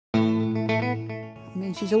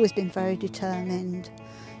mean, she's always been very determined.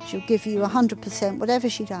 She'll give you 100% whatever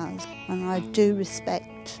she does, and I do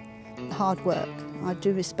respect hard work. I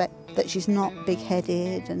do respect that she's not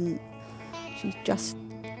big-headed, and she's just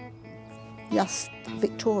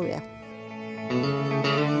Victoria.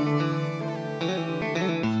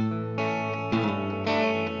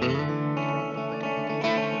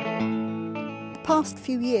 The past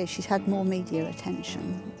few years she's had more media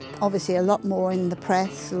attention. Obviously a lot more in the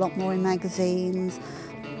press, a lot more in magazines.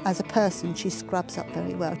 As a person, she scrubs up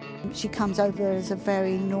very well. She comes over as a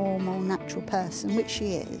very normal, natural person, which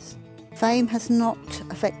she is. Fame has not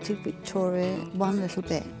affected Victoria one little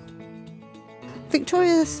bit.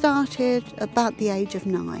 Victoria started about the age of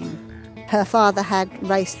 9. Her father had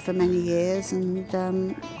raced for many years, and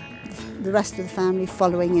the rest of the family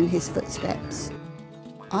following in his footsteps.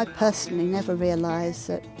 I personally never realised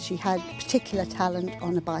that she had particular talent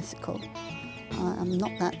on a bicycle. I'm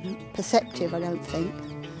not that perceptive, I don't think.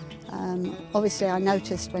 Obviously I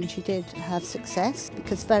noticed when she did have success,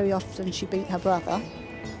 because very often she beat her brother.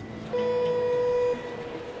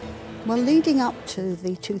 Well, leading up to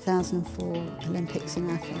the 2004 Olympics in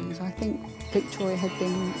Athens, I think Victoria had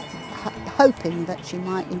been hoping that she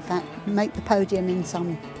might in fact make the podium in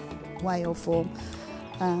some way or form,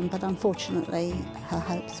 but unfortunately her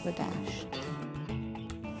hopes were dashed.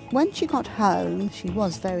 When she got home, she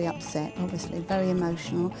was very upset, obviously, very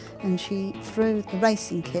emotional, and she threw the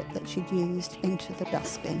racing kit that she'd used into the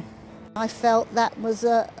dustbin. I felt that was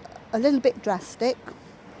a little bit drastic,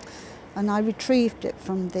 and I retrieved it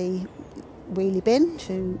from the wheelie bin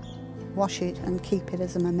to wash it and keep it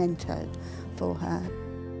as a memento for her.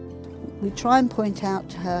 We try and point out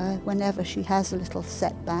to her whenever she has a little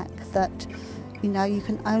setback that, you know, you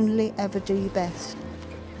can only ever do your best.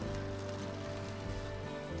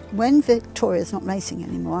 When Victoria's not racing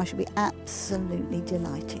anymore, I shall be absolutely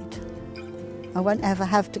delighted. I won't ever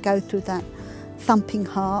have to go through that thumping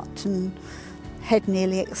heart and head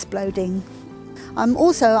nearly exploding.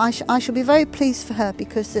 I shall be very pleased for her,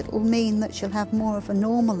 because it will mean that she'll have more of a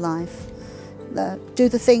normal life, do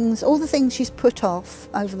all the things she's put off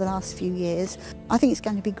over the last few years. I think it's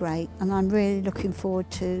going to be great, and I'm really looking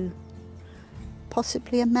forward to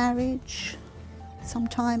possibly a marriage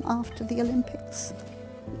sometime after the Olympics.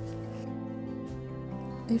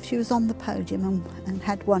 If she was on the podium and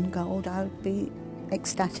had won gold, I would be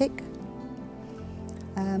ecstatic,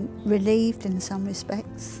 relieved in some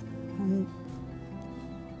respects, and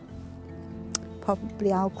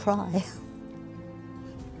probably I'll cry.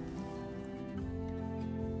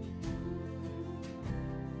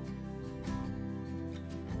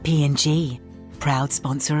 P&G, proud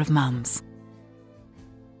sponsor of Mums.